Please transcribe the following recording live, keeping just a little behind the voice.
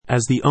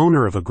As the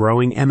owner of a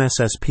growing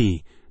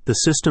MSSP, the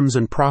systems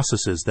and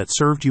processes that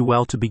served you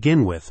well to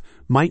begin with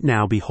might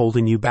now be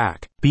holding you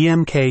back.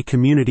 BMK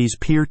Community's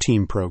Peer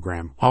Team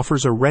program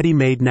offers a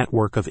ready-made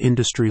network of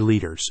industry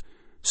leaders,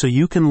 so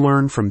you can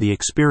learn from the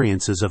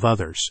experiences of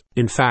others.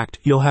 In fact,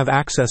 you'll have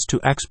access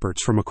to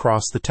experts from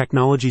across the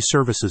technology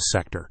services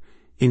sector,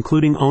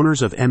 including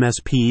owners of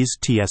MSPs,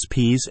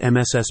 TSPs,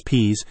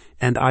 MSSPs,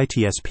 and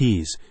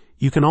ITSPs.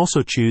 You can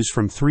also choose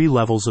from 3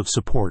 levels of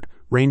support,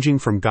 ranging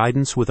from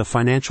guidance with a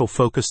financial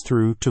focus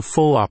through to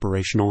full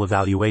operational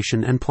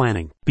evaluation and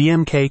planning.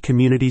 BMK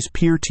Community's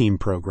Peer Team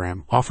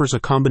program offers a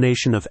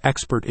combination of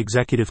expert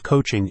executive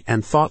coaching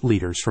and thought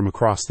leaders from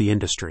across the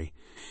industry.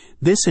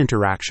 This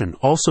interaction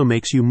also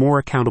makes you more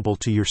accountable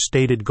to your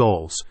stated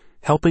goals,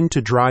 helping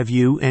to drive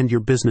you and your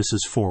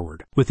businesses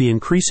forward. With the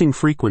increasing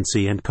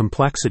frequency and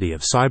complexity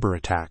of cyber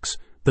attacks,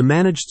 the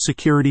managed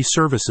security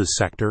services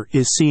sector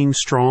is seeing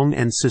strong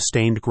and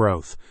sustained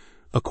growth.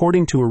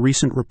 According to a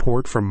recent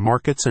report from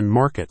Markets and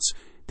Markets,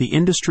 the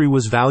industry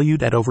was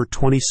valued at over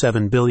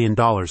 $27 billion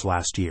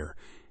last year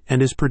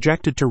and is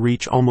projected to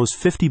reach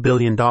almost $50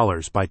 billion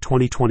by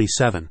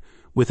 2027,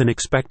 with an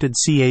expected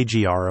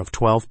CAGR of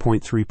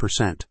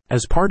 12.3%.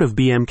 As part of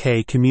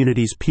BMK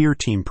Community's Peer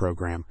Team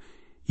program,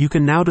 you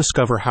can now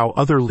discover how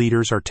other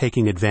leaders are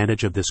taking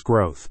advantage of this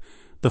growth.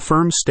 The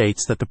firm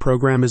states that the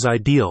program is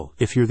ideal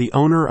if you're the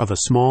owner of a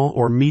small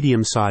or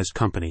medium-sized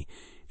company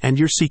and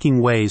you're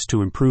seeking ways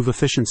to improve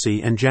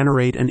efficiency and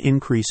generate an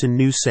increase in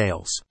new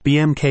sales.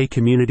 BMK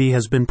Community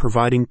has been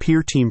providing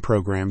peer team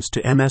programs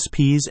to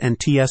MSPs and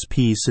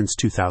TSPs since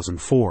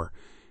 2004,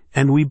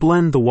 and we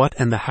blend the what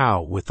and the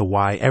how with the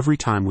why every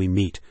time we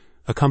meet,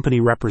 a company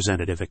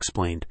representative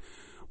explained.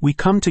 We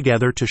come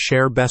together to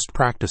share best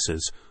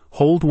practices,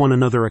 hold one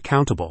another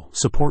accountable,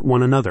 support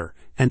one another,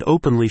 and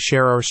openly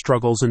share our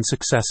struggles and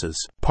successes.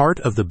 Part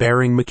of the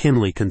Baring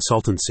McKinley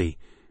consultancy,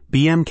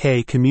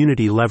 BMK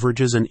Community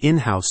leverages an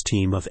in-house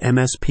team of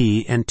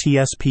MSP and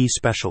TSP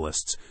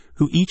specialists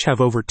who each have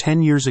over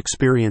 10 years'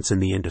 experience in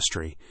the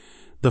industry.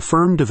 The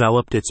firm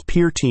developed its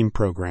peer team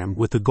program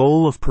with the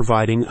goal of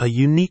providing a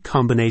unique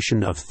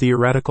combination of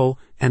theoretical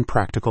and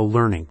practical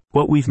learning.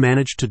 What we've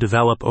managed to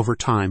develop over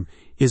time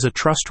is a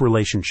trust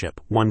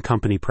relationship, one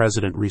company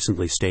president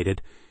recently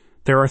stated.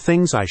 There are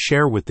things I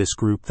share with this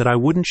group that I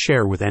wouldn't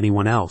share with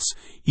anyone else,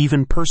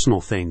 even personal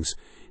things.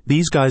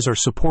 These guys are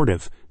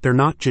supportive, they're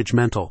not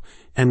judgmental,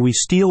 and we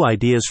steal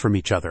ideas from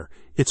each other.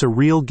 It's a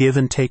real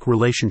give-and-take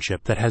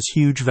relationship that has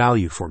huge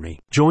value for me.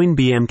 Join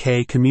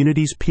BMK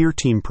Community's Peer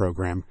Team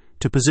program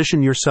to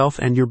position yourself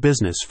and your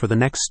business for the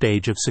next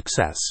stage of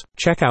success.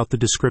 Check out the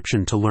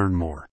description to learn more.